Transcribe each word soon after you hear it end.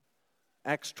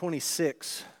Acts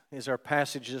 26 is our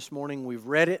passage this morning. We've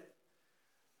read it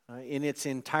in its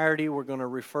entirety. We're going to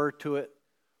refer to it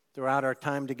throughout our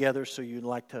time together, so you'd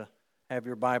like to have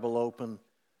your Bible open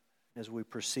as we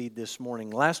proceed this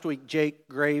morning. Last week, Jake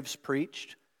Graves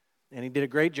preached, and he did a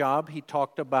great job. He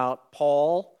talked about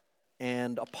Paul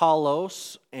and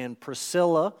Apollos and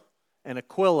Priscilla and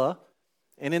Aquila.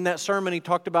 And in that sermon, he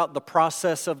talked about the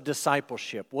process of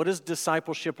discipleship. What does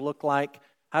discipleship look like?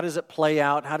 How does it play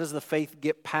out? How does the faith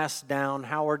get passed down?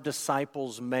 How are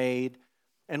disciples made?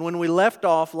 And when we left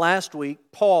off last week,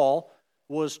 Paul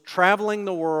was traveling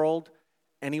the world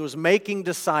and he was making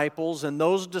disciples, and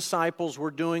those disciples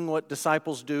were doing what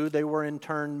disciples do. They were in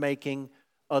turn making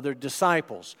other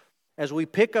disciples. As we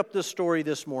pick up the story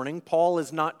this morning, Paul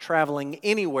is not traveling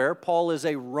anywhere. Paul is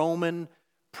a Roman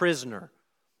prisoner.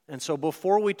 And so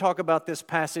before we talk about this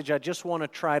passage, I just want to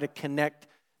try to connect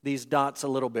these dots a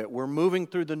little bit. We're moving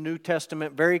through the New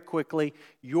Testament very quickly.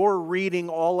 You're reading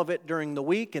all of it during the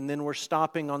week, and then we're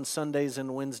stopping on Sundays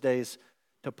and Wednesdays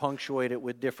to punctuate it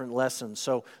with different lessons.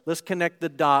 So let's connect the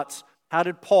dots. How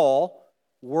did Paul,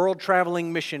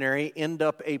 world-traveling missionary, end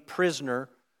up a prisoner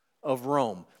of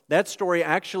Rome? That story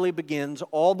actually begins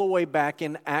all the way back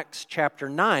in Acts chapter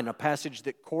 9, a passage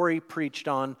that Corey preached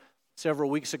on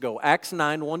several weeks ago. Acts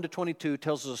 9, 1-22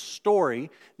 tells us a story,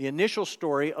 the initial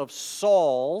story of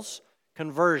Saul's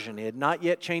conversion. He had not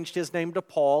yet changed his name to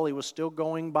Paul. He was still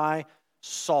going by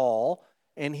Saul,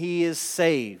 and he is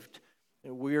saved.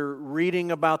 We're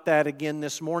reading about that again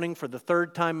this morning for the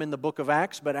third time in the book of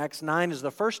Acts, but Acts 9 is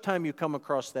the first time you come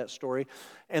across that story.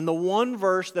 And the one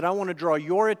verse that I want to draw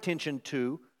your attention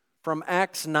to from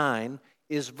Acts 9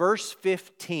 is verse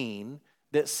 15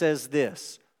 that says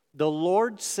this: the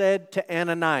Lord said to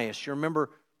Ananias, you remember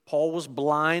Paul was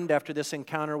blind after this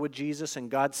encounter with Jesus,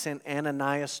 and God sent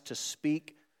Ananias to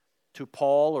speak to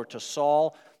Paul or to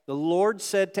Saul. The Lord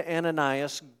said to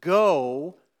Ananias,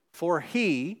 "Go, for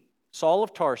he," Saul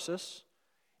of Tarsus,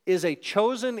 "is a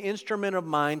chosen instrument of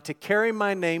mine to carry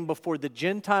my name before the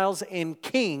Gentiles and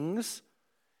kings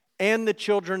and the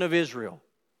children of Israel."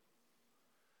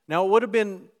 Now, it would have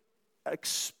been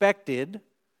expected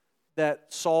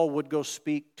that Saul would go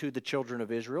speak to the children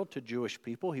of Israel, to Jewish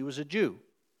people. He was a Jew.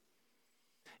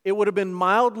 It would have been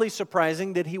mildly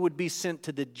surprising that he would be sent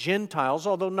to the Gentiles,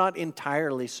 although not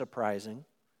entirely surprising.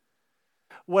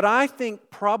 What I think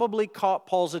probably caught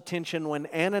Paul's attention when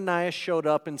Ananias showed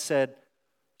up and said,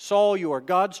 "Saul, you are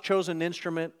God's chosen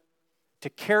instrument to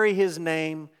carry his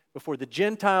name before the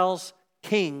Gentiles,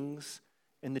 kings,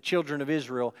 and the children of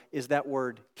Israel," is that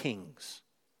word kings.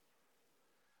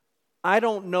 I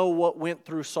don't know what went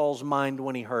through Saul's mind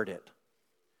when he heard it,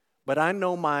 but I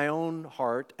know my own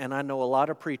heart, and I know a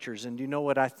lot of preachers, and do you know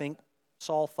what I think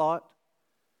Saul thought?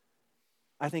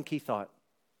 I think he thought,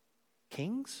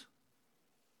 kings?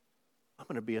 I'm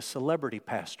going to be a celebrity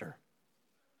pastor.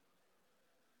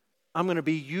 I'm going to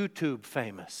be YouTube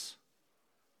famous.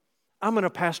 I'm going to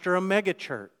pastor a mega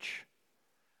church.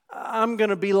 I'm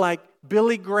going to be like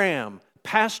Billy Graham,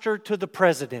 pastor to the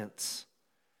presidents.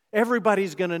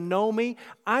 Everybody's going to know me.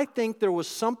 I think there was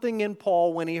something in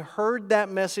Paul when he heard that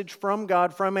message from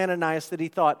God, from Ananias, that he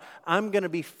thought, I'm going to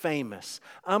be famous.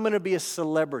 I'm going to be a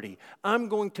celebrity. I'm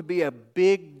going to be a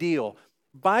big deal.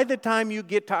 By the time you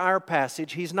get to our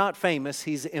passage, he's not famous,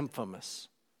 he's infamous.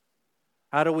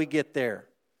 How do we get there?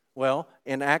 Well,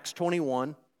 in Acts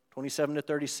 21,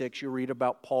 27-36, you read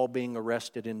about Paul being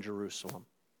arrested in Jerusalem.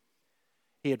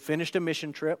 He had finished a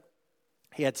mission trip.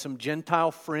 He had some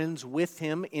Gentile friends with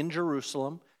him in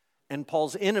Jerusalem, and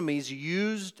Paul's enemies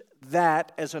used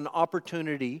that as an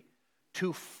opportunity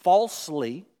to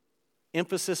falsely,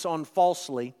 emphasis on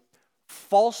falsely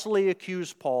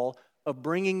accuse Paul of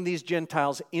bringing these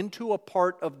Gentiles into a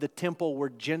part of the temple where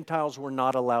Gentiles were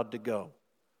not allowed to go.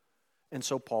 And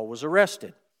so Paul was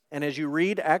arrested. And as you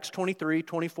read Acts 23,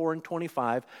 24, and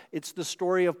 25, it's the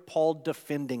story of Paul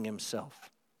defending himself.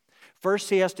 First,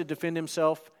 he has to defend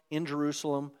himself in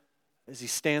Jerusalem as he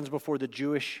stands before the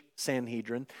Jewish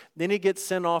Sanhedrin. Then he gets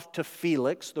sent off to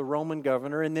Felix, the Roman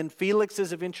governor, and then Felix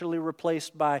is eventually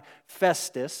replaced by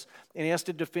Festus, and he has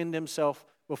to defend himself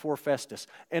before Festus.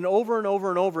 And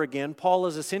over again, Paul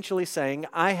is essentially saying,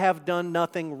 I have done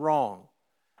nothing wrong.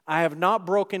 I have not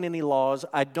broken any laws.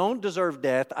 I don't deserve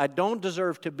death. I don't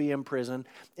deserve to be in prison.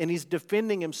 And he's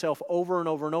defending himself over and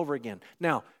over again.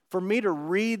 Now, for me to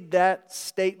read that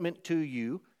statement to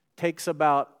you takes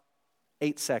about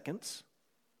 8 seconds.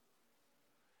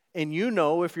 And you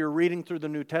know, if you're reading through the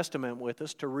New Testament with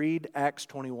us, to read Acts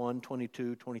 21,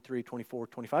 22, 23, 24,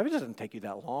 25, it doesn't take you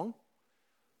that long.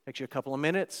 It takes you a couple of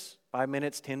minutes, 5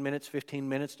 minutes, 10 minutes, 15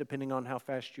 minutes, depending on how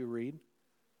fast you read.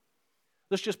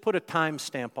 Let's just put a time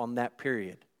stamp on that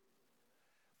period.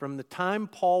 From the time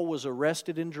Paul was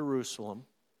arrested in Jerusalem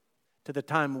to the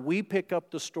time we pick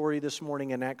up the story this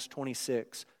morning in Acts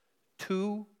 26,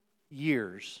 2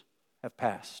 years have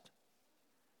passed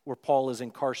where Paul is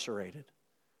incarcerated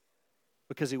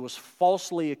because he was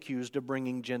falsely accused of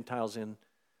bringing Gentiles in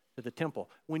to the temple.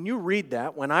 When you read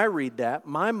that, when I read that,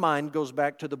 my mind goes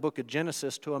back to the book of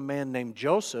Genesis to a man named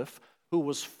Joseph who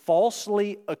was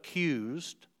falsely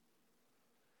accused,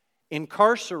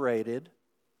 incarcerated,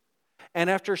 and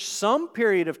after some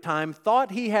period of time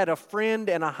thought he had a friend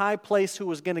in a high place who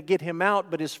was going to get him out,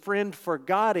 but his friend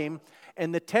forgot him.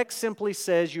 And the text simply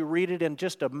says, you read it in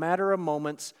just a matter of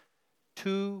moments,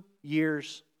 2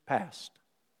 years passed.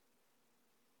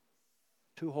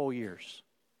 2 whole years.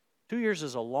 2 years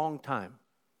is a long time.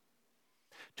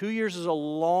 2 years is a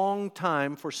long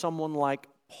time for someone like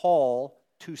Paul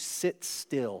to sit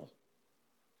still.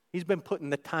 He's been put in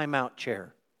the timeout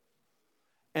chair.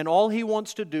 And all he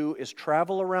wants to do is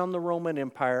travel around the Roman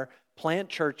Empire, plant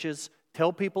churches,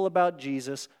 tell people about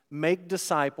Jesus, make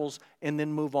disciples, and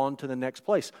then move on to the next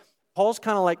place. Paul's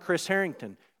kind of like Chris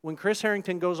Harrington. When Chris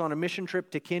Harrington goes on a mission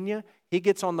trip to Kenya, he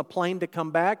gets on the plane to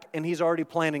come back, and he's already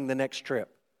planning the next trip.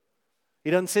 He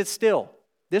doesn't sit still.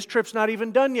 This trip's not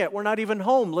even done yet. We're not even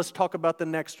home. Let's talk about the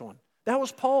next one. That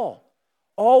was Paul.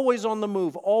 Always on the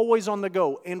move, always on the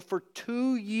go. And for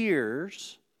 2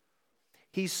 years,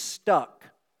 he's stuck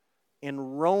in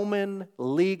Roman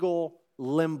legal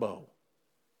limbo,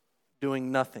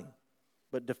 doing nothing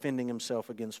but defending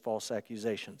himself against false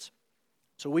accusations.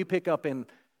 So we pick up in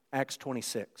Acts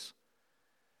 26.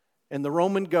 And the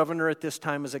Roman governor at this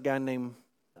time is a guy named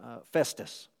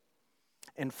Festus.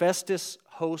 And Festus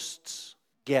hosts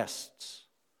guests.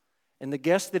 And the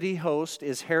guest that he hosts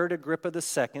is Herod Agrippa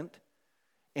II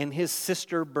and his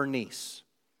sister Bernice.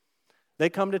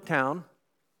 They come to town.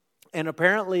 And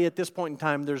apparently at this point in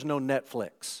time, there's no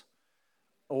Netflix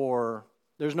or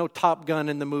there's no Top Gun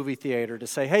in the movie theater to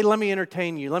say, hey, let me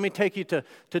entertain you. Let me take you to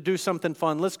do something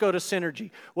fun. Let's go to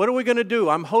Synergy. What are we going to do?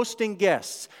 I'm hosting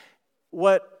guests.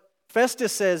 What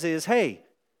Festus says is, hey,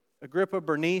 Agrippa,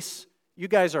 Bernice, you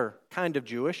guys are kind of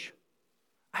Jewish.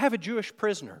 I have a Jewish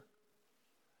prisoner,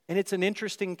 and it's an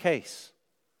interesting case.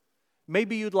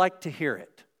 Maybe you'd like to hear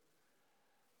it.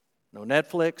 No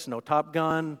Netflix, no Top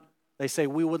Gun. They say,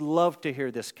 we would love to hear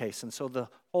this case. And so the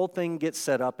whole thing gets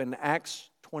set up. And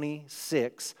Acts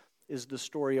 26 is the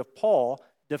story of Paul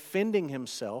defending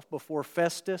himself before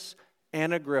Festus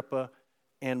and Agrippa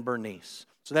and Bernice.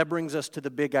 So that brings us to the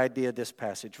big idea of this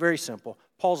passage. Very simple.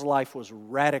 Paul's life was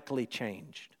radically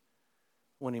changed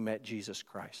when he met Jesus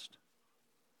Christ.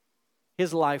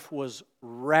 His life was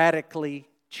radically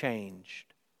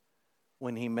changed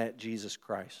when he met Jesus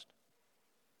Christ.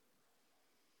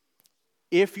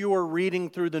 If you are reading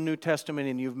through the New Testament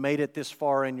and you've made it this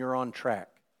far and you're on track,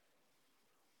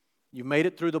 you made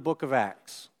it through the book of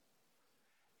Acts,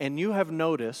 and you have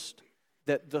noticed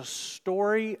that the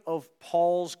story of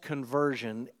Paul's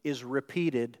conversion is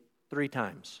repeated 3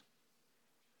 times.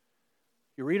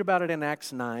 You read about it in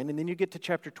Acts 9, and then you get to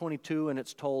chapter 22, and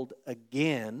it's told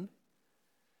again.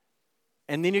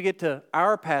 And then you get to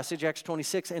our passage, Acts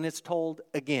 26, and it's told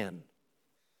again.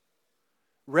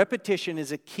 Repetition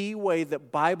is a key way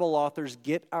that Bible authors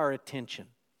get our attention.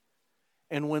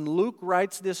 And when Luke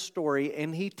writes this story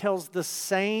and he tells the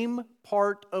same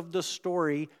part of the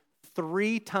story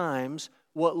 3 times,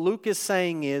 what Luke is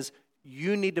saying is,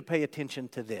 you need to pay attention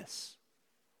to this.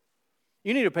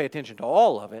 You need to pay attention to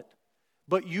all of it,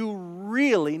 but you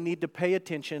really need to pay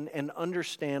attention and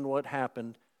understand what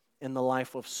happened in the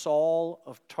life of Saul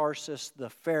of Tarsus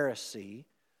the Pharisee,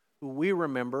 who we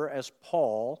remember as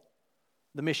Paul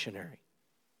the missionary,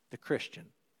 the Christian.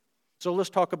 So let's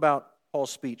talk about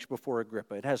Paul's speech before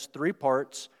Agrippa. It has 3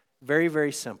 parts, very,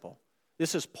 very simple.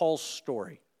 This is Paul's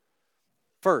story.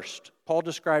 First, Paul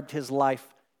described his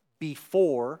life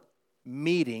before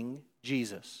meeting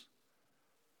Jesus.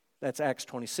 That's Acts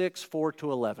 26,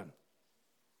 4-11. It's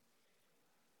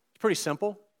pretty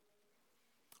simple.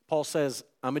 Paul says,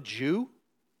 I'm a Jew,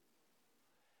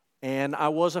 and I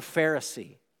was a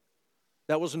Pharisee.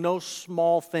 That was no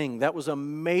small thing. That was a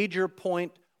major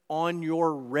point on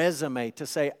your resume to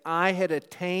say, I had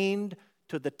attained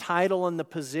to the title and the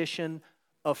position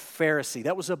of Pharisee.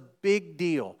 That was a big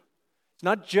deal. It's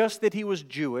not just that he was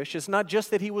Jewish. It's not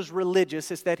just that he was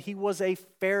religious. It's that he was a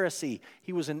Pharisee.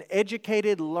 He was an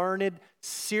educated, learned,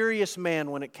 serious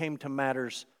man when it came to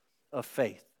matters of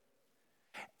faith.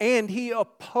 And he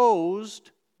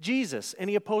opposed Jesus, and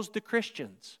he opposed the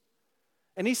Christians.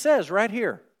 And he says right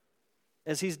here,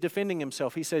 as he's defending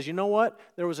himself, he says, you know what?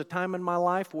 There was a time in my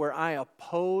life where I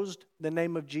opposed the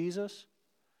name of Jesus.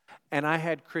 And I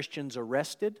had Christians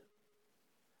arrested.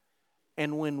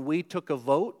 And when we took a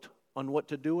vote on what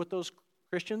to do with those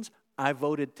Christians, I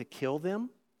voted to kill them,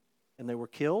 and they were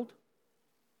killed.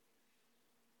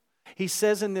 He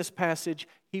says in this passage,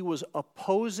 he was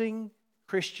opposing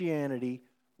Christianity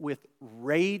with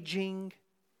raging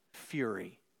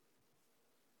fury.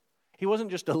 He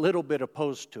wasn't just a little bit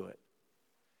opposed to it.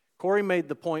 Corey made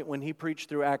the point when he preached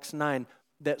through Acts 9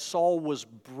 that Saul was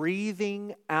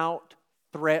breathing out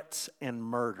threats and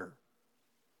murder.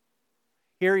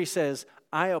 Here he says,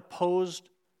 I opposed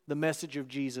the message of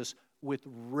Jesus with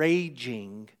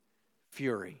raging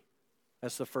fury.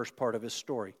 That's the first part of his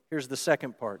story. Here's the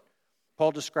second part.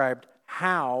 Paul described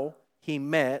how he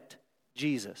met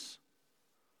Jesus.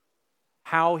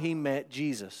 How he met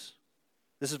Jesus.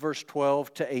 This is verse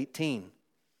 12 to 18.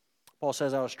 Paul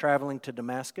says, I was traveling to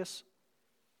Damascus.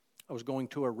 I was going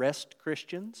to arrest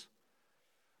Christians.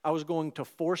 I was going to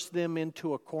force them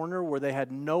into a corner where they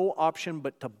had no option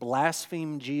but to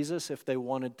blaspheme Jesus if they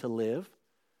wanted to live.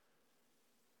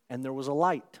 And there was a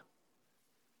light,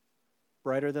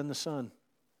 brighter than the sun.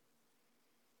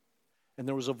 And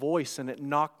there was a voice, and it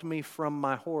knocked me from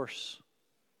my horse.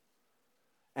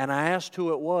 And I asked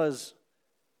who it was,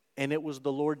 and it was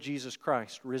the Lord Jesus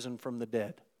Christ, risen from the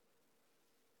dead.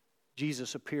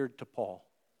 Jesus appeared to Paul.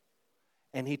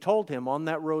 And he told him on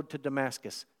that road to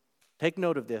Damascus, take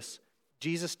note of this,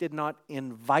 Jesus did not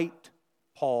invite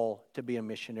Paul to be a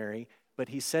missionary, but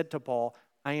he said to Paul,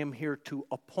 I am here to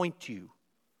appoint you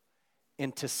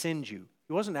and to send you.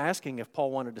 He wasn't asking if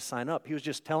Paul wanted to sign up. He was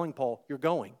just telling Paul, you're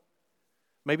going.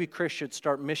 Maybe Chris should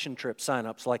start mission trip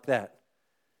sign-ups like that.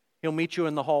 He'll meet you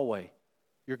in the hallway.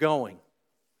 You're going.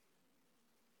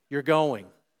 You're going.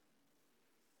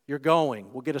 You're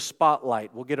going. We'll get a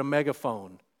spotlight. We'll get a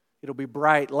megaphone. It'll be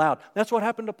bright, loud. That's what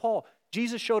happened to Paul.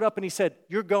 Jesus showed up and he said,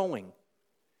 you're going.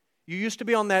 You used to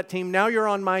be on that team. Now you're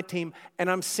on my team,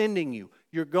 and I'm sending you.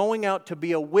 You're going out to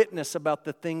be a witness about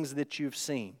the things that you've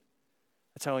seen.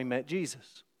 That's how he met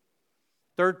Jesus.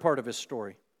 Third part of his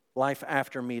story, life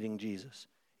after meeting Jesus.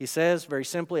 He says, very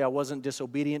simply, I wasn't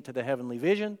disobedient to the heavenly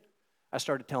vision. I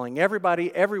started telling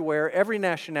everybody, everywhere, every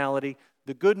nationality,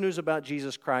 the good news about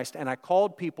Jesus Christ, and I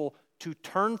called people to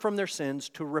turn from their sins,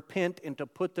 to repent, and to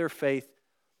put their faith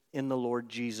in the Lord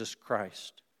Jesus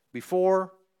Christ.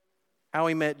 Before, how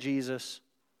he met Jesus,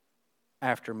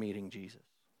 after meeting Jesus.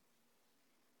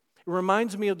 It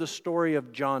reminds me of the story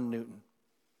of John Newton.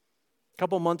 A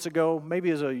couple months ago, maybe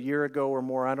it was a year ago or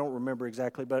more, I don't remember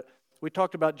exactly, but we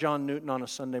talked about John Newton on a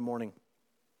Sunday morning.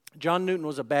 John Newton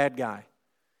was a bad guy.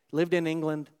 He lived in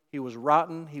England. He was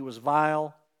rotten. He was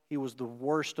vile. He was the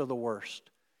worst of the worst.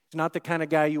 He's not the kind of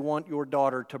guy you want your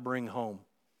daughter to bring home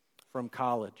from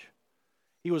college.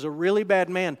 He was a really bad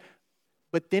man.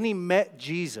 But then he met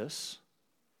Jesus,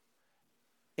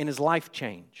 and his life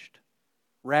changed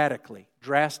radically,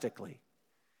 drastically.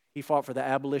 He fought for the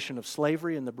abolition of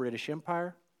slavery in the British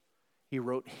Empire. He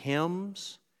wrote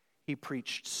hymns. He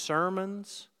preached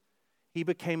sermons. He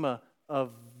became a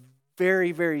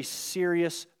very, very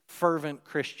serious, fervent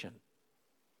Christian.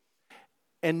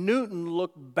 And Newton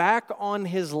looked back on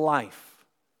his life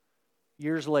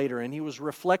years later, and he was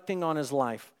reflecting on his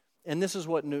life. And this is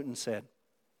what Newton said.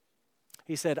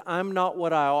 He said, I'm not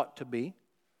what I ought to be,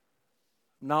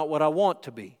 not what I want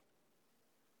to be,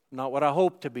 not what I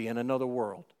hope to be in another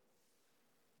world.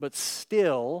 But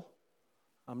still,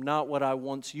 I'm not what I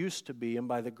once used to be, and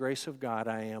by the grace of God,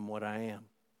 I am what I am.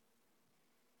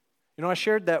 You know, I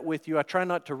shared that with you. I try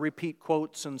not to repeat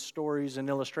quotes and stories and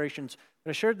illustrations, but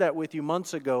I shared that with you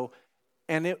months ago,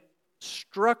 and it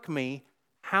struck me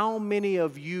how many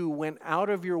of you went out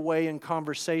of your way in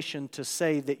conversation to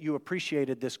say that you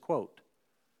appreciated this quote,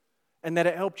 and that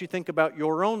it helped you think about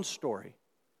your own story.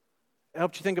 It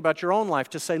helped you think about your own life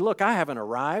to say, look, I haven't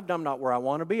arrived. I'm not where I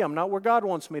want to be. I'm not where God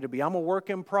wants me to be. I'm a work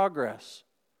in progress.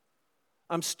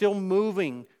 I'm still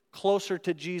moving closer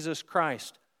to Jesus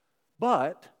Christ.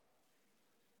 But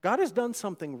God has done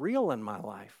something real in my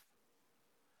life.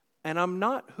 And I'm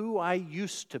not who I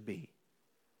used to be.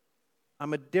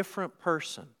 I'm a different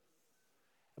person.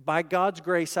 By God's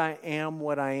grace, I am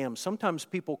what I am. Sometimes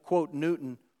people quote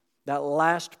Newton, that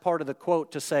last part of the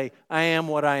quote, to say, I am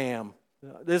what I am.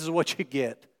 This is what you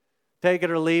get. Take it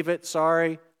or leave it.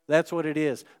 Sorry, that's what it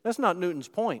is. That's not Newton's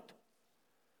point.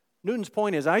 Newton's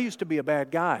point is, I used to be a bad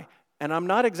guy, and I'm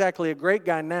not exactly a great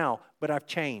guy now, but I've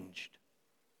changed.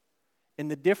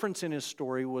 And the difference in his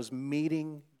story was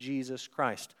meeting Jesus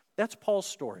Christ. That's Paul's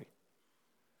story.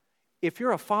 If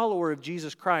you're a follower of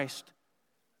Jesus Christ,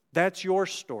 that's your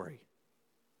story.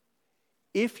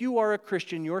 If you are a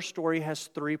Christian, your story has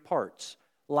three parts.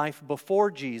 Life before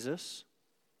Jesus,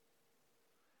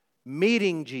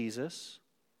 meeting Jesus,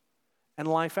 and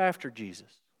life after Jesus.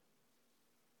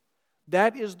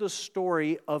 That is the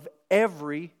story of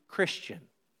every Christian.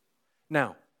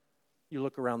 Now, you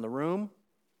look around the room,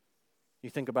 you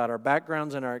think about our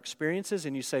backgrounds and our experiences,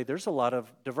 and you say, there's a lot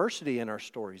of diversity in our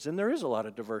stories. And there is a lot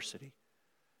of diversity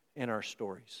in our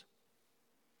stories.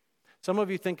 Some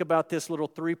of you think about this little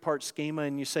three-part schema,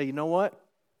 and you say, you know what?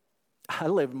 I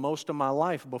lived most of my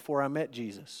life before I met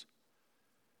Jesus.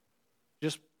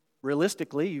 Just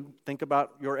realistically, you think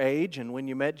about your age and when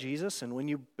you met Jesus and when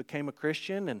you became a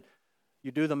Christian, and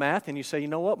you do the math and you say, you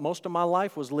know what? Most of my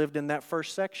life was lived in that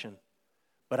first section.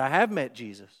 But I have met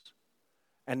Jesus.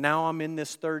 And now I'm in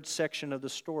this third section of the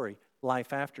story,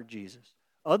 life after Jesus.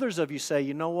 Others of you say,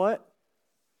 you know what?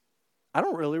 I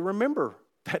don't really remember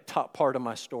that top part of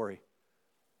my story.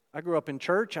 I grew up in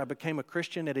church. I became a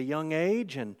Christian at a young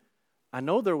age. And I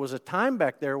know there was a time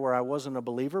back there where I wasn't a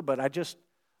believer, but I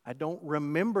don't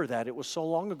remember that. It was so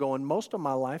long ago, and most of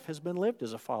my life has been lived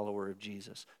as a follower of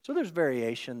Jesus. So there's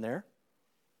variation there.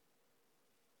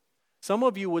 Some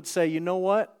of you would say, you know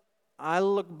what? I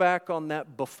look back on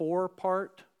that before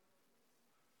part,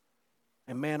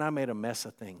 and man, I made a mess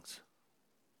of things.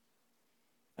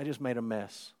 I just made a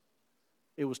mess.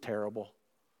 It was terrible.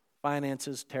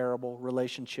 Finances, terrible.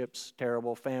 Relationships,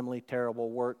 terrible. Family,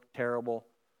 terrible. Work, terrible.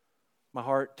 My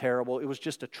heart, terrible. It was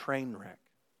just a train wreck.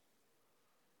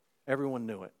 Everyone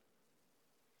knew it.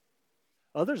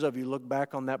 Others of you look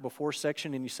back on that before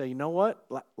section and you say, you know what?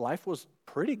 Life was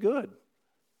pretty good.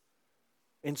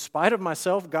 In spite of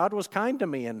myself, God was kind to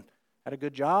me and had a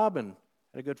good job and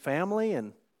had a good family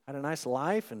and had a nice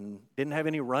life and didn't have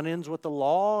any run-ins with the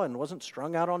law and wasn't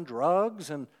strung out on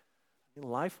drugs, and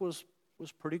life was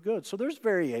pretty good. So there's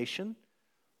variation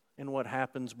in what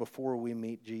happens before we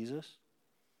meet Jesus.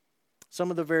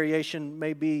 Some of the variation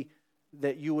may be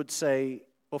that you would say,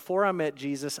 before I met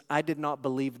Jesus, I did not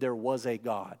believe there was a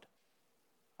God.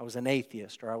 I was an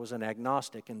atheist or I was an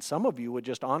agnostic. And some of you would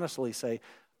just honestly say,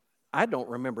 I don't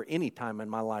remember any time in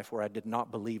my life where I did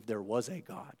not believe there was a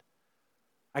God.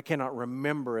 I cannot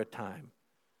remember a time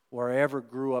where I ever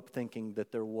grew up thinking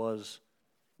that there was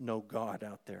no God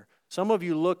out there. Some of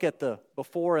you look at the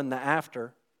before and the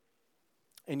after,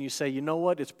 and you say, you know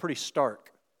what? It's pretty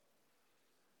stark.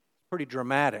 Pretty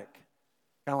dramatic.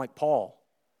 Kind of like Paul.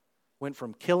 Went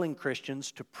from killing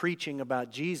Christians to preaching about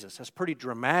Jesus. That's pretty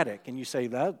dramatic. And you say,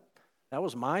 that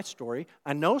was my story.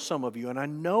 I know some of you, and I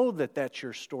know that that's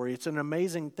your story. It's an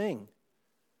amazing thing.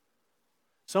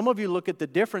 Some of you look at the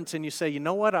difference and you say, you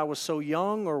know what? I was so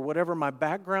young, or whatever my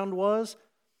background was.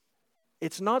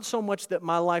 It's not so much that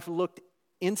my life looked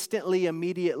instantly,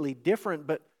 immediately different,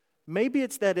 but maybe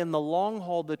it's that in the long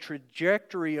haul, the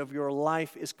trajectory of your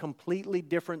life is completely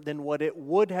different than what it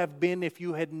would have been if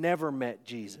you had never met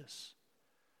Jesus.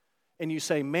 And you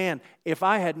say, man, if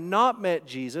I had not met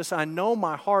Jesus, I know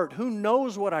my heart, who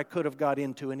knows what I could have got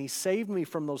into, and He saved me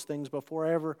from those things before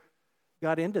I ever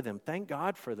got into them. Thank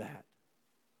God for that.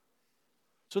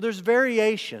 So there's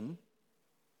variation,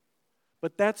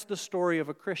 but that's the story of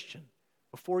a Christian.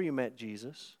 Before you met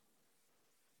Jesus,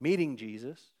 meeting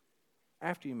Jesus,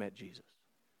 after you met Jesus.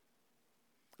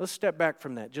 Let's step back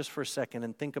from that just for a second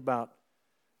and think about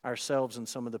ourselves and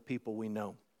some of the people we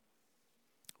know.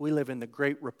 We live in the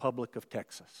great Republic of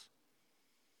Texas.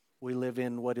 We live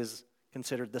in what is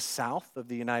considered the South of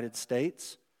the United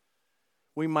States.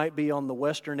 We might be on the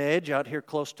western edge out here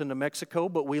close to New Mexico,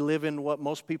 but we live in what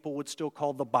most people would still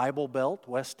call the Bible Belt,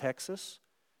 West Texas.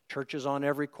 Churches on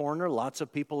every corner. Lots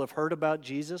of people have heard about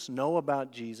Jesus, know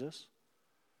about Jesus.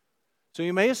 So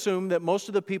you may assume that most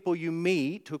of the people you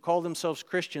meet who call themselves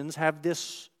Christians have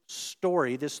this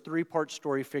story, this three-part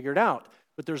story figured out.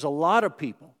 But there's a lot of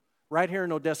people right here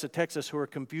in Odessa, Texas, who are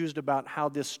confused about how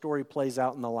this story plays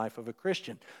out in the life of a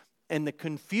Christian. And the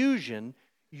confusion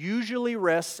usually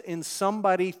rests in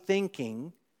somebody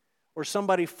thinking or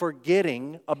somebody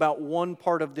forgetting about one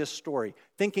part of this story,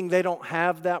 thinking they don't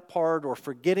have that part or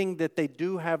forgetting that they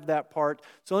do have that part.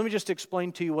 So let me just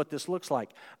explain to you what this looks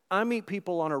like. I meet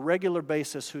people on a regular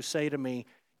basis who say to me,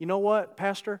 you know what,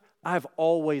 Pastor, I've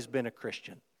always been a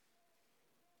Christian.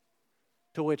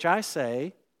 To which I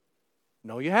say,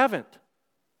 no, you haven't.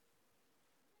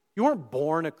 You weren't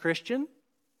born a Christian.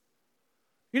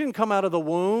 You didn't come out of the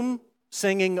womb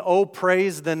singing, oh,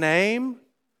 praise the name.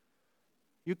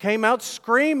 You came out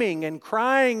screaming and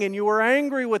crying, and you were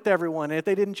angry with everyone. If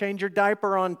they didn't change your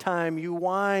diaper on time, you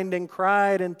whined and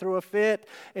cried and threw a fit.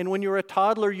 And when you were a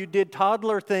toddler, you did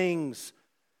toddler things.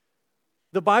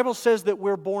 The Bible says that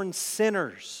we're born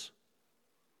sinners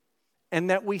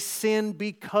and that we sin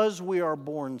because we are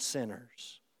born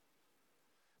sinners.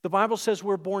 The Bible says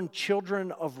we're born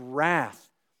children of wrath.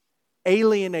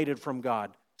 alienated from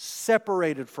God,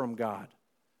 separated from God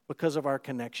because of our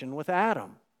connection with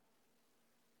Adam.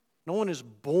 No one is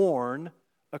born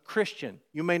a Christian.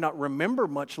 You may not remember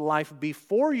much life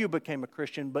before you became a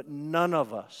Christian, but none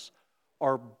of us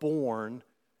are born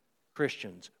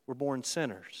Christians. We're born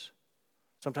sinners.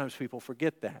 Sometimes people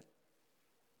forget that.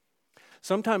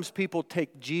 Sometimes people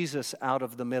take Jesus out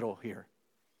of the middle here,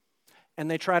 and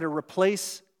they try to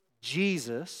replace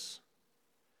Jesus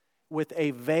with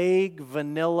a vague,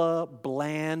 vanilla,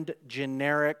 bland,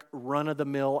 generic,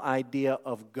 run-of-the-mill idea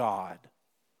of God.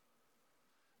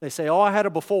 They say, oh, I had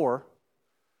it before,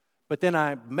 but then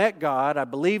I met God, I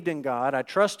believed in God, I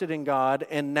trusted in God,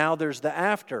 and now there's the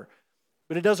after.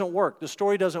 But it doesn't work. The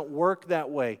story doesn't work that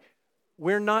way.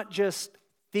 We're not just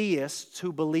theists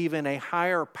who believe in a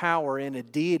higher power, in a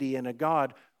deity, in a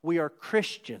God. We are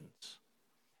Christians.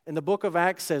 And the book of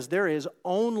Acts says there is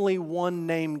only one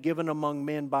name given among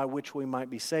men by which we might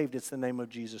be saved. It's the name of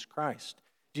Jesus Christ.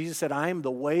 Jesus said, I am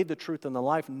the way, the truth, and the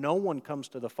life. No one comes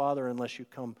to the Father unless you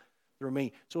come through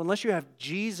me. So unless you have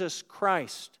Jesus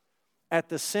Christ at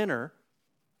the center,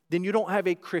 then you don't have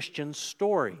a Christian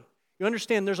story. You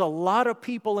understand, there's a lot of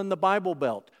people in the Bible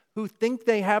Belt who think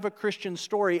they have a Christian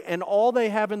story, and all they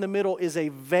have in the middle is a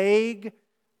vague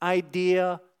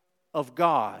idea of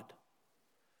God,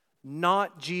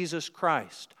 not Jesus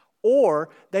Christ. Or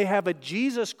they have a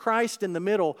Jesus Christ in the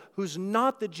middle who's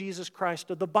not the Jesus Christ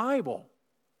of the Bible.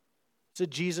 It's a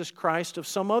Jesus Christ of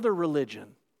some other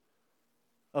religion,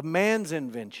 of man's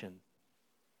invention.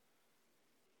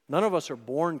 None of us are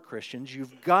born Christians.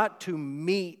 You've got to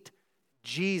meet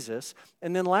Jesus.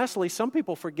 And then lastly, some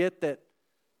people forget that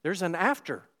there's an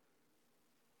after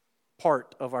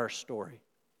part of our story.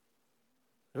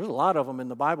 There's a lot of them in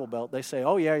the Bible Belt. They say,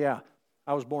 oh, yeah,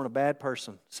 I was born a bad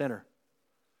person, sinner.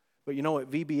 But you know,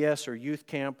 at VBS or youth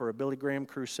camp or a Billy Graham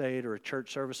crusade or a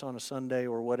church service on a Sunday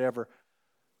or whatever,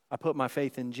 I put my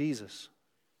faith in Jesus.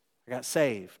 I got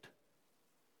saved.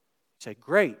 You say,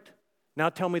 great. Now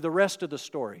tell me the rest of the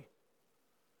story.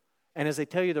 And as they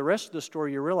tell you the rest of the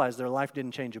story, you realize their life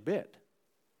didn't change a bit.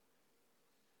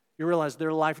 You realize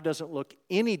their life doesn't look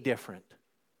any different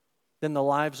than the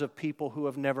lives of people who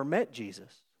have never met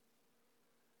Jesus.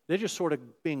 They're just sort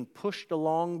of being pushed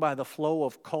along by the flow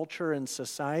of culture and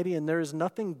society, and there is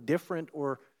nothing different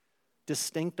or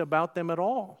distinct about them at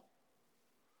all.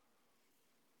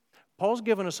 Paul's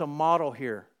given us a model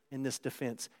here in this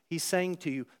defense. He's saying to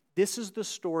you, this is the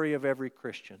story of every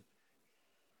Christian.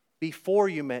 Before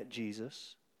you met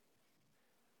Jesus,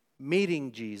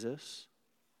 meeting Jesus,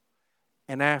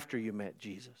 and after you met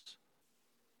Jesus.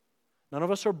 None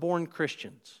of us are born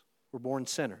Christians. We're born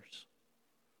sinners.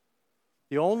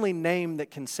 The only name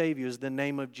that can save you is the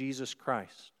name of Jesus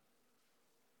Christ.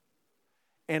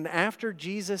 And after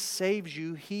Jesus saves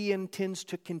you, He intends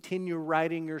to continue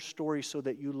writing your story so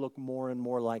that you look more and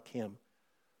more like Him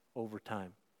over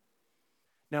time.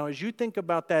 Now, as you think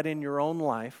about that in your own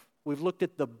life, we've looked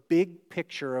at the big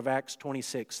picture of Acts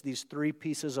 26, these three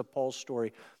pieces of Paul's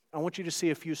story. I want you to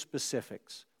see a few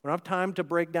specifics. We don't have time to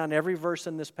break down every verse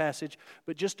in this passage,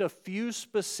 but just a few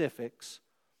specifics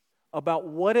about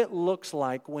what it looks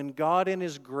like when God in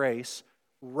His grace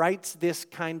writes this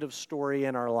kind of story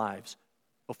in our lives.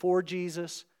 Before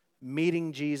Jesus,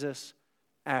 meeting Jesus,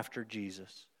 after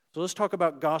Jesus. So let's talk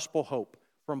about gospel hope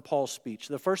from Paul's speech.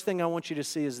 The first thing I want you to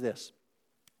see is this.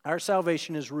 Our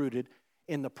salvation is rooted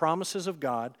in the promises of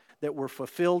God that were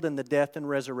fulfilled in the death and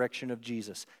resurrection of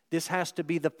Jesus. This has to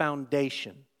be the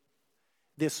foundation.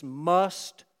 This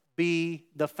must be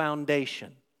the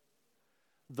foundation.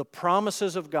 The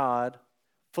promises of God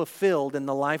fulfilled in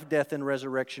the life, death, and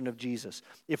resurrection of Jesus.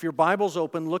 If your Bible's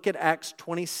open, look at Acts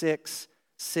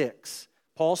 26:6.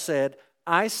 Paul said,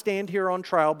 I stand here on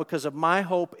trial because of my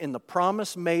hope in the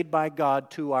promise made by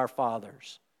God to our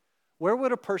fathers. Where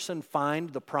would a person find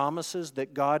the promises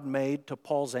that God made to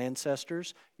Paul's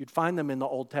ancestors? You'd find them in the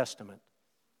Old Testament,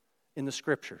 in the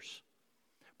Scriptures.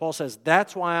 Paul says,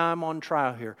 that's why I'm on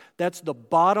trial here. That's the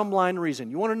bottom line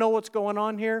reason. You want to know what's going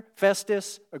on here?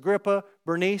 Festus, Agrippa,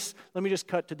 Bernice, let me just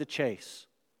cut to the chase.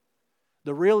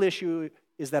 The real issue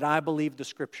is that I believe the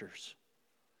Scriptures.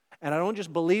 And I don't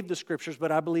just believe the Scriptures,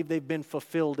 but I believe they've been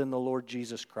fulfilled in the Lord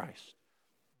Jesus Christ.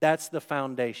 That's the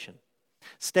foundation.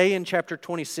 Stay in chapter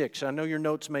 26. I know your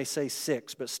notes may say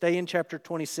 6, but stay in chapter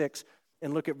 26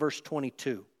 and look at verse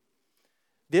 22.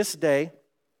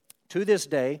 To this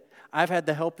day, I've had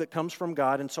the help that comes from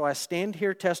God, and so I stand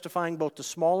here testifying both to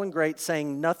small and great,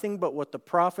 saying nothing but what the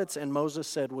prophets and Moses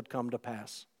said would come to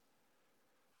pass.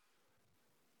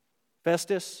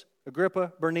 Festus,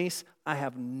 Agrippa, Bernice, I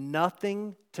have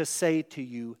nothing to say to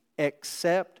you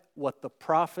except what the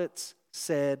prophets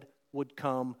said would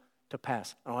come to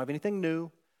pass. I don't have anything new.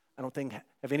 I don't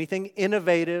have anything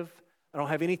innovative. I don't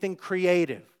have anything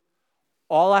creative.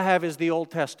 All I have is the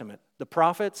Old Testament, the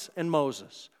prophets and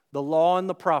Moses, the law and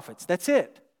the prophets. That's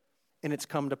it. And it's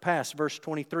come to pass. Verse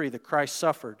 23, that Christ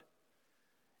suffered,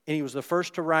 and He was the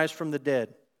first to rise from the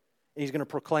dead. And He's going to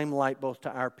proclaim light both to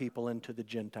our people and to the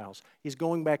Gentiles. He's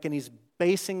going back and He's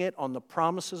basing it on the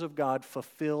promises of God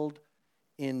fulfilled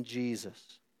in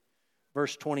Jesus.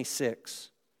 Verse 26,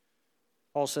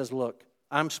 Paul says, look,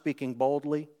 I'm speaking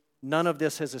boldly. None of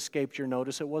this has escaped your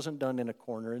notice. It wasn't done in a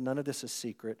corner. None of this is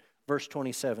secret. Verse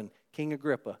 27, King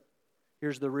Agrippa.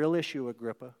 Here's the real issue,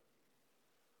 Agrippa.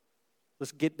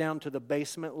 Let's get down to the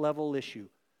basement level issue.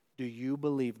 Do you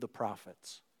believe the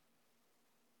prophets?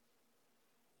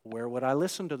 Where would I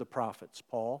listen to the prophets,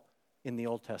 Paul? In the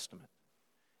Old Testament,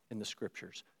 in the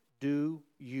Scriptures. Do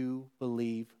you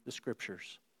believe the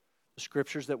Scriptures? The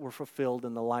Scriptures that were fulfilled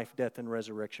in the life, death, and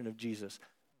resurrection of Jesus.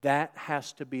 That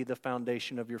has to be the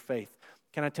foundation of your faith.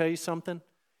 Can I tell you something?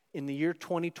 In the year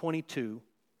 2022,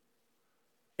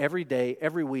 every day,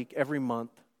 every week, every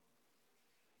month,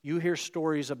 you hear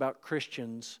stories about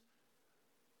Christians.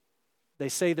 They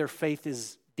say their faith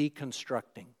is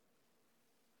deconstructing.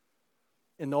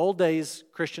 In the old days,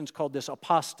 Christians called this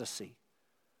apostasy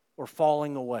or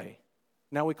falling away.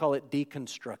 Now we call it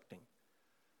deconstructing.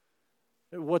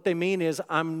 What they mean is,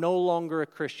 I'm no longer a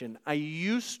Christian. I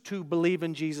used to believe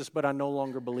in Jesus, but I no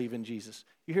longer believe in Jesus.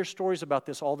 You hear stories about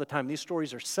this all the time. These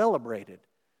stories are celebrated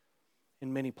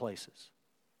in many places.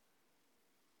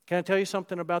 Can I tell you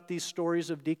something about these stories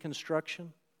of deconstruction?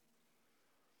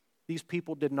 These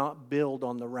people did not build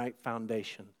on the right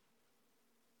foundation.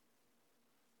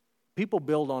 People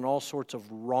build on all sorts of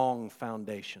wrong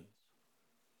foundations.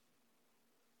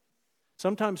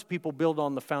 Sometimes people build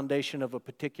on the foundation of a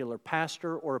particular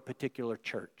pastor or a particular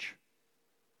church.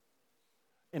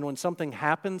 And when something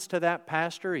happens to that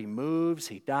pastor, he moves,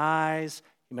 he dies,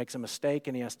 he makes a mistake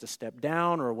and he has to step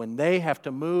down, or when they have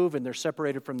to move and they're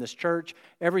separated from this church,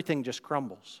 everything just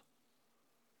crumbles.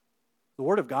 The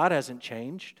Word of God hasn't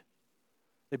changed.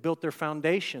 They built their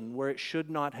foundation where it should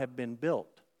not have been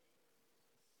built.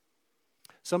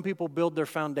 Some people build their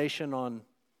foundation on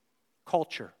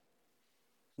culture.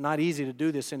 Not easy to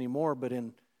do this anymore, but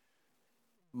in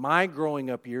my growing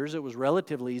up years, it was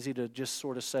relatively easy to just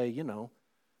sort of say,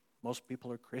 most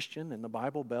people are Christian in the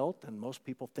Bible Belt, and most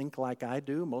people think like I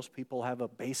do. Most people have a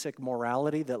basic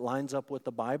morality that lines up with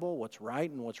the Bible, what's right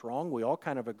and what's wrong. We all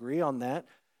kind of agree on that,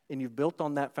 and you've built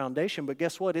on that foundation. But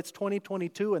guess what? It's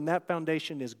 2022, and that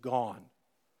foundation is gone.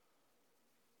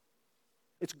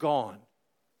 It's gone.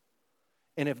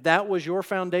 And if that was your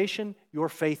foundation, your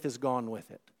faith is gone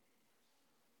with it.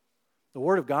 The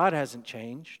Word of God hasn't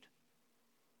changed.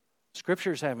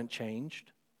 Scriptures haven't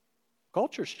changed.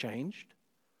 Culture's changed.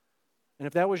 And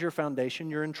if that was your foundation,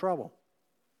 you're in trouble.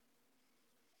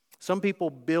 Some people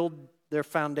build their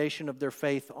foundation of their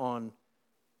faith on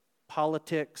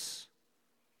politics,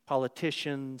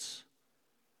 politicians,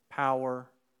 power.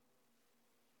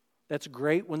 That's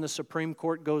great when the Supreme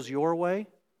Court goes your way.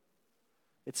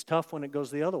 It's tough when it goes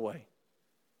the other way.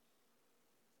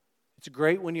 It's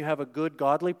great when you have a good,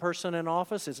 godly person in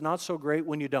office. It's not so great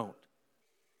when you don't.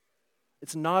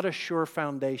 It's not a sure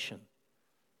foundation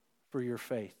for your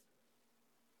faith.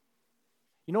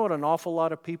 You know what an awful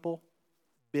lot of people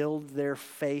build their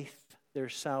faith, their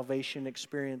salvation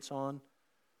experience on?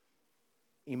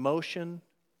 Emotion,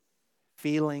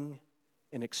 feeling,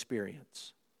 and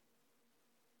experience.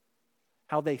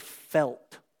 How they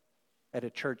felt at a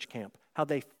church camp. How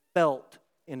they felt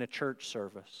in a church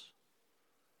service.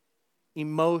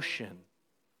 Emotion.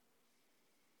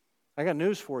 I got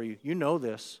news for you. You know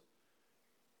this.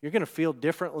 You're going to feel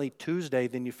differently Tuesday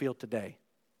than you feel today.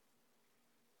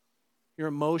 Your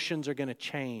emotions are going to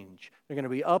change. They're going to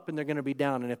be up and they're going to be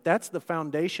down. And if that's the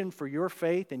foundation for your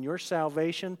faith and your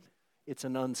salvation, it's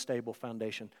an unstable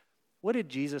foundation. What did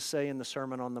Jesus say in the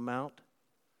Sermon on the Mount?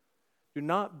 Do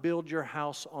not build your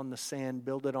house on the sand,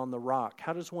 build it on the rock.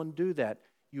 How does one do that?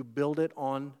 You build it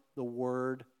on the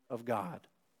Word of God.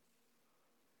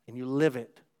 And you live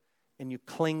it, and you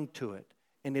cling to it.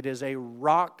 And it is a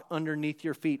rock underneath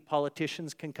your feet.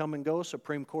 Politicians can come and go.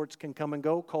 Supreme Courts can come and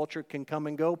go. Culture can come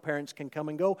and go. Parents can come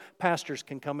and go. Pastors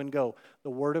can come and go. The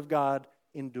Word of God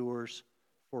endures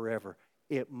forever.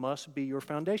 It must be your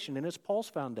foundation, and it's Paul's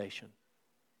foundation.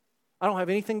 I don't have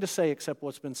anything to say except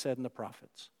what's been said in the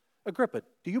prophets. Agrippa,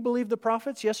 do you believe the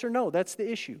prophets? Yes or no? That's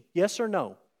the issue. Yes or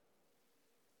no?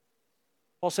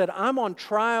 Paul said, I'm on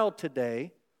trial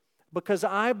today because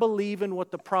I believe in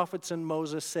what the prophets and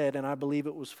Moses said, and I believe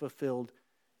it was fulfilled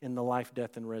in the life,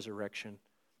 death, and resurrection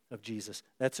of Jesus.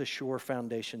 That's a sure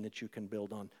foundation that you can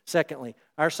build on. Secondly,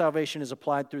 our salvation is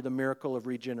applied through the miracle of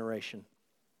regeneration.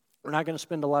 We're not going to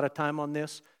spend a lot of time on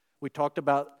this. We talked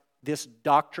about this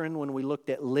doctrine when we looked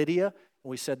at Lydia, and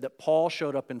we said that Paul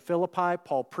showed up in Philippi,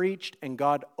 Paul preached, and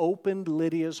God opened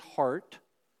Lydia's heart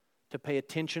to pay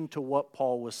attention to what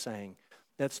Paul was saying.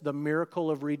 That's the miracle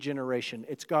of regeneration.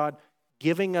 It's God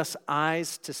giving us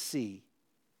eyes to see,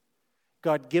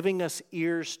 God giving us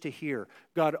ears to hear,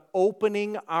 God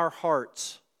opening our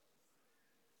hearts,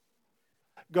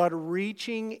 God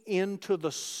reaching into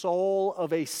the soul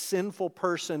of a sinful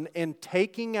person and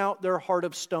taking out their heart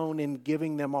of stone and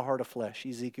giving them a heart of flesh,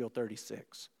 Ezekiel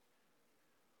 36.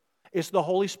 It's the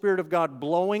Holy Spirit of God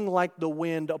blowing like the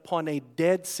wind upon a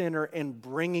dead sinner and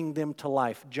bringing them to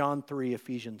life, John 3,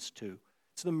 Ephesians 2.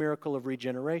 It's the miracle of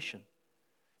regeneration.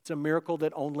 It's a miracle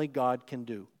that only God can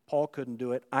do. Paul couldn't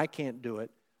do it. I can't do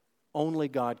it. Only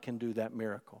God can do that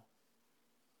miracle.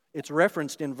 It's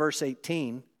referenced in verse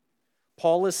 18.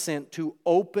 Paul is sent to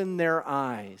open their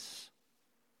eyes.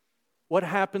 What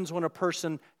happens when a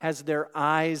person has their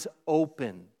eyes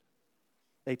open?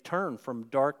 They turn from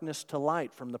darkness to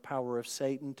light, from the power of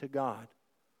Satan to God.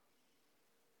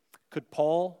 Could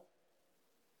Paul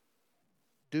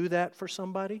do that for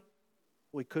somebody?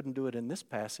 We couldn't do it in this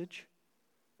passage.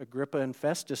 Agrippa and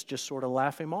Festus just sort of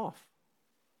laugh him off.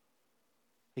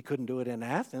 He couldn't do it in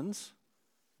Athens.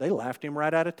 They laughed him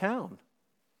right out of town.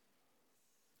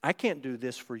 I can't do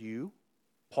this for you.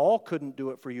 Paul couldn't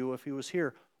do it for you if he was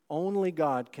here. Only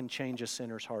God can change a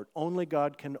sinner's heart. Only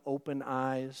God can open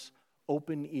eyes,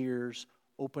 open ears,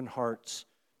 open hearts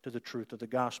to the truth of the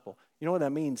gospel. You know what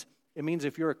that means? It means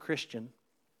if you're a Christian,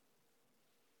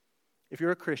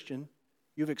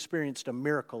 you've experienced a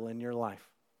miracle in your life.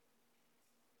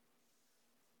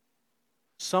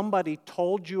 Somebody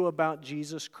told you about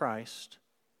Jesus Christ,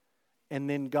 and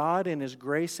then God in His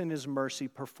grace and His mercy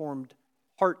performed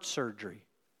heart surgery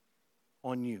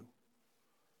on you,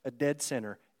 a dead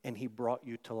sinner, and He brought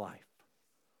you to life.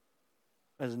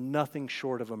 That is nothing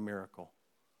short of a miracle,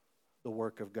 the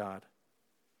work of God.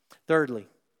 Thirdly,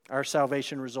 our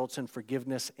salvation results in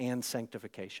forgiveness and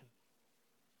sanctification.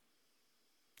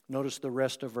 Notice the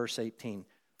rest of verse 18.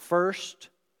 First,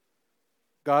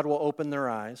 God will open their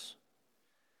eyes.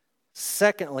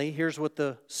 Secondly, here's what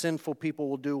the sinful people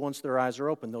will do once their eyes are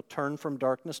open. They'll turn from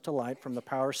darkness to light, from the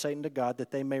power of Satan to God,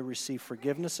 that they may receive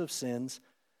forgiveness of sins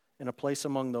and a place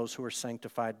among those who are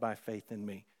sanctified by faith in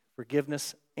me.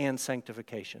 Forgiveness and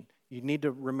sanctification. You need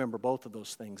to remember both of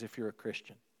those things if you're a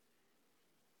Christian.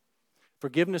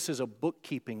 Forgiveness is a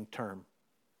bookkeeping term.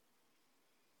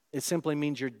 It simply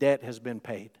means your debt has been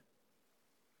paid.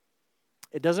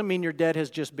 It doesn't mean your debt has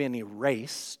just been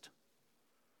erased.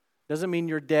 It doesn't mean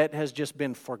your debt has just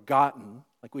been forgotten,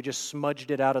 like we just smudged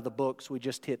it out of the books, we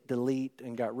just hit delete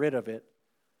and got rid of it.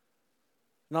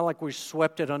 Not like we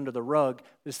swept it under the rug,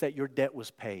 it's that your debt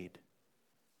was paid.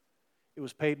 It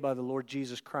was paid by the Lord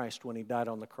Jesus Christ when He died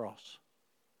on the cross.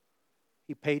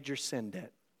 He paid your sin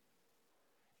debt,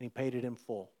 and He paid it in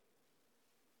full.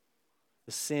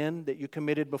 The sin that you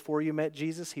committed before you met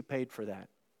Jesus, He paid for that.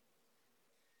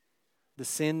 The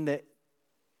sin that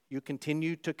you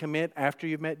continue to commit after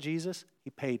you've met Jesus, He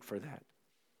paid for that.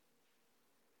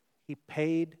 He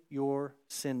paid your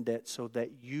sin debt so that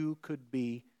you could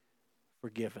be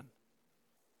forgiven.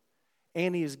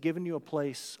 And He has given you a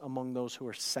place among those who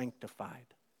are sanctified.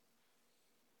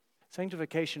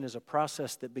 Sanctification is a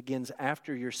process that begins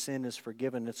after your sin is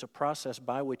forgiven. It's a process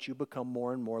by which you become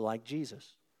more and more like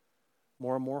Jesus,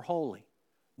 more and more holy,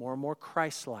 more and more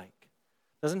Christ-like.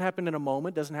 Doesn't happen in a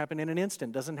moment, doesn't happen in an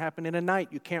instant, doesn't happen in a night.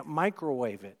 You can't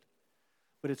microwave it.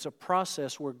 But it's a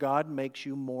process where God makes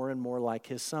you more and more like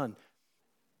His Son.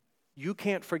 You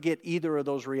can't forget either of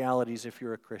those realities if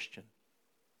you're a Christian.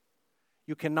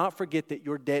 You cannot forget that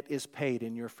your debt is paid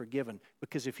and you're forgiven.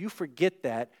 Because if you forget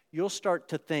that, you'll start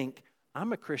to think,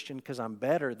 I'm a Christian because I'm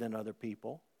better than other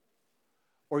people.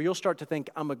 Or you'll start to think,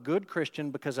 I'm a good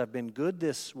Christian because I've been good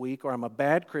this week, or I'm a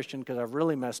bad Christian because I've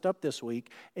really messed up this week.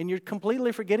 And you're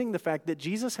completely forgetting the fact that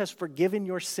Jesus has forgiven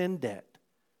your sin debt.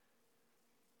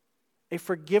 A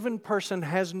forgiven person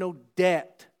has no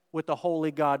debt with the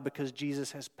holy God because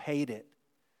Jesus has paid it.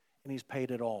 And He's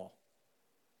paid it all.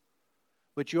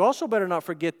 But you also better not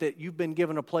forget that you've been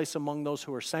given a place among those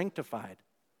who are sanctified.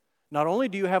 Not only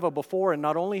do you have a before and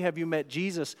not only have you met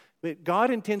Jesus, but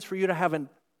God intends for you to have an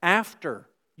after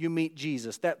you meet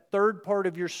Jesus. That third part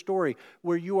of your story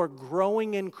where you are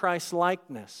growing in Christ's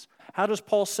likeness. How does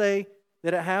Paul say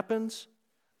that it happens?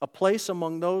 A place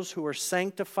among those who are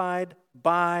sanctified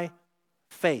by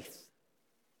faith.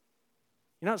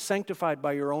 You're not sanctified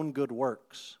by your own good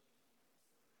works.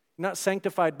 You're not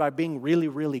sanctified by being really,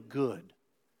 really good.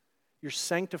 You're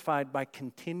sanctified by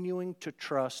continuing to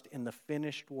trust in the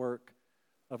finished work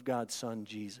of God's Son,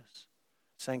 Jesus.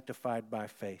 Sanctified by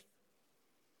faith.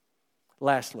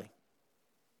 Lastly,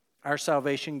 our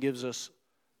salvation gives us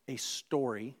a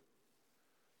story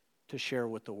to share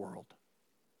with the world.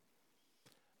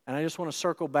 And I just want to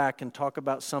circle back and talk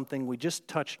about something we just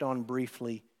touched on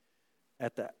briefly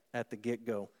at the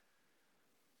get-go.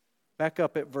 Back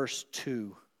up at verse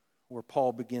 2, where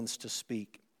Paul begins to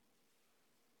speak.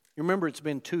 You remember it's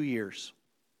been 2 years.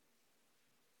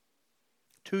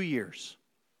 2 years.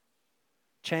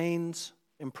 Chains,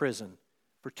 in prison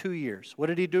for 2 years. What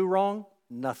did he do wrong?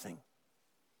 Nothing.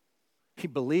 He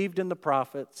believed in the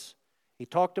prophets. He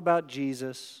talked about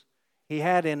Jesus. He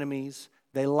had enemies.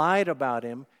 They lied about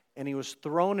him, and he was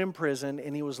thrown in prison,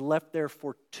 and he was left there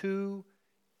for 2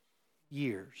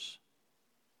 years.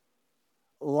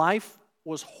 Life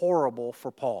was horrible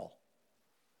for Paul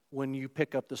when you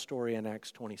pick up the story in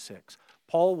Acts 26.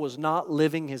 Paul was not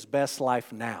living his best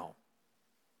life now.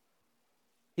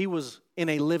 He was in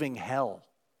a living hell.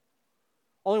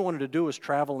 All he wanted to do was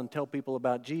travel and tell people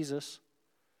about Jesus,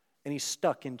 and he's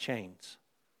stuck in chains.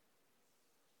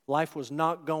 Life was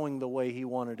not going the way he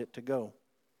wanted it to go.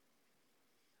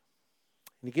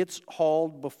 And he gets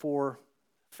hauled before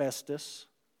Festus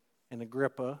and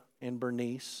Agrippa and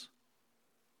Bernice.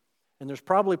 And there's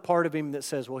probably part of him that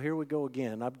says, well, here we go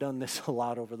again. I've done this a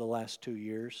lot over the last 2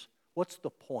 years. What's the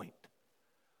point?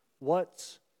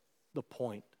 What's the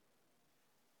point?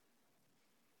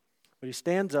 But he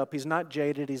stands up. He's not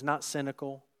jaded. He's not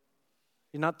cynical.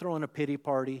 He's not throwing a pity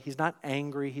party. He's not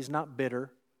angry. He's not bitter.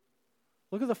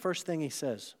 Look at the first thing he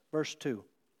says. Verse 2.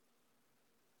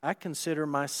 I consider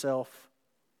myself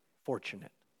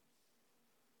fortunate.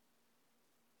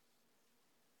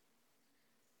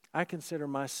 I consider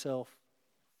myself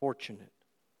fortunate.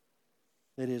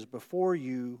 That is, before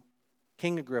you,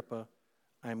 King Agrippa,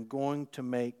 I'm going to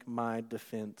make my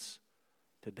defense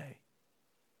today.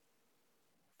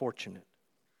 Fortunate.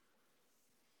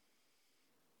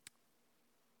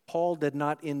 Paul did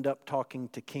not end up talking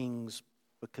to kings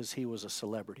because he was a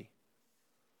celebrity.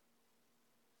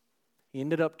 He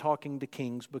ended up talking to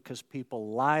kings because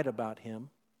people lied about him,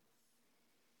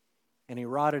 and he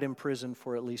rotted in prison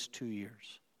for at least 2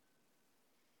 years.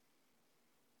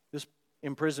 This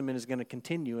imprisonment is going to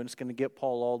continue, and it's going to get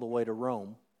Paul all the way to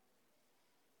Rome.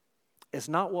 It's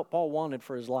not what Paul wanted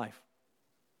for his life.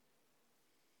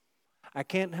 I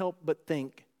can't help but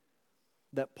think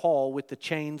that Paul, with the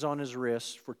chains on his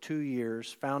wrists for 2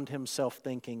 years, found himself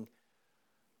thinking,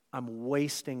 I'm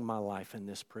wasting my life in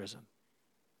this prison.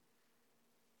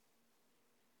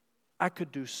 I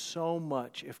could do so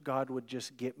much if God would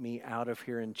just get me out of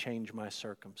here and change my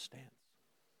circumstance.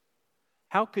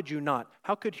 How could you not?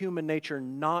 How could human nature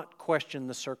not question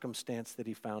the circumstance that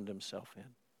he found himself in?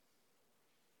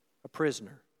 A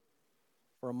prisoner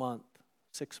for a month,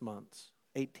 6 months,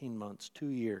 18 months, 2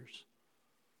 years.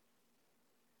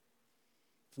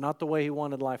 It's not the way he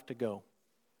wanted life to go.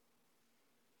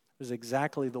 It was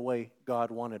exactly the way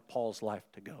God wanted Paul's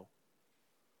life to go.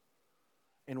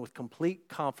 And with complete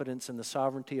confidence in the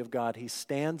sovereignty of God, he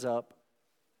stands up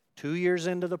 2 years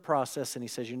into the process and he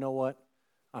says, you know what?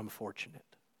 I'm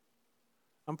fortunate.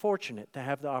 I'm fortunate to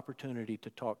have the opportunity to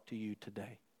talk to you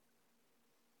today.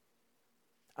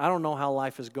 I don't know how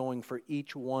life is going for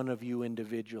each one of you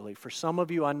individually. For some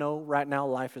of you, I know right now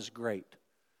life is great.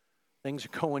 Things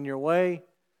are going your way.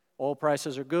 Oil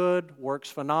prices are good.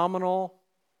 Work's phenomenal.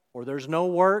 Or there's no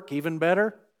work, even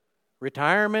better.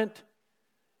 Retirement.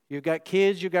 You've got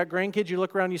kids, you've got grandkids. You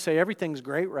look around and you say, everything's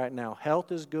great right now. Health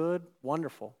is good.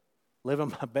 Wonderful.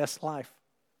 Living my best life.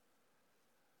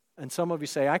 And some of you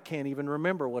say, I can't even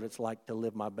remember what it's like to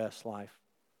live my best life.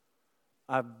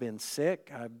 I've been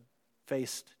sick. I've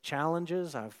faced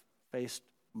challenges. I've faced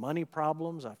money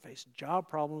problems. I've faced job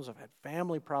problems. I've had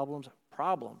family problems.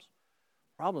 Problems.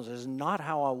 This is not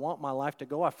how I want my life to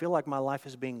go. I feel like my life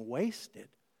is being wasted.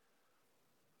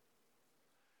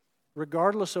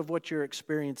 Regardless of what your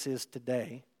experience is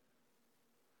today,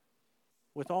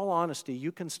 with all honesty,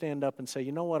 you can stand up and say,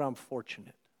 you know what, I'm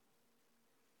fortunate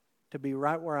to be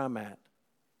right where I'm at.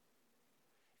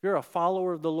 If you're a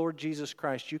follower of the Lord Jesus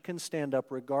Christ, you can stand up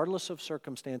regardless of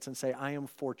circumstance and say, I am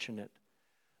fortunate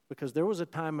because there was a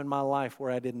time in my life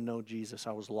where I didn't know Jesus.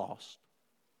 I was lost.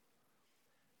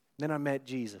 Then I met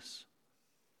Jesus.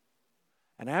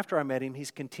 And after I met him,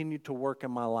 he's continued to work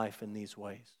in my life in these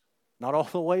ways. Not all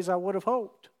the ways I would have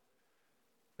hoped,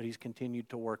 but he's continued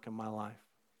to work in my life.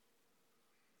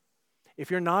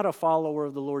 If you're not a follower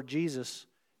of the Lord Jesus,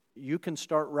 you can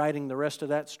start writing the rest of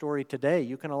that story today.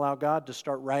 You can allow God to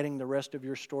start writing the rest of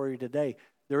your story today.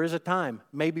 There is a time,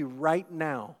 maybe right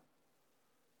now,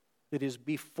 that is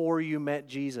before you met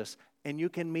Jesus, and you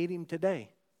can meet Him today.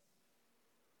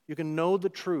 You can know the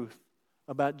truth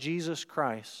about Jesus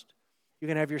Christ. You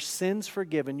can have your sins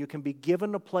forgiven. You can be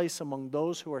given a place among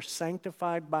those who are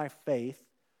sanctified by faith.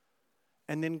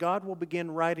 And then God will begin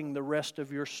writing the rest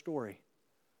of your story,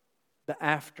 the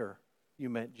after you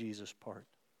met Jesus part.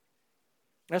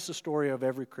 That's the story of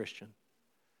every Christian.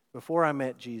 Before I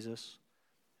met Jesus,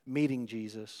 meeting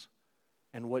Jesus,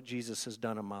 and what Jesus has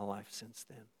done in my life since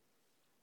then.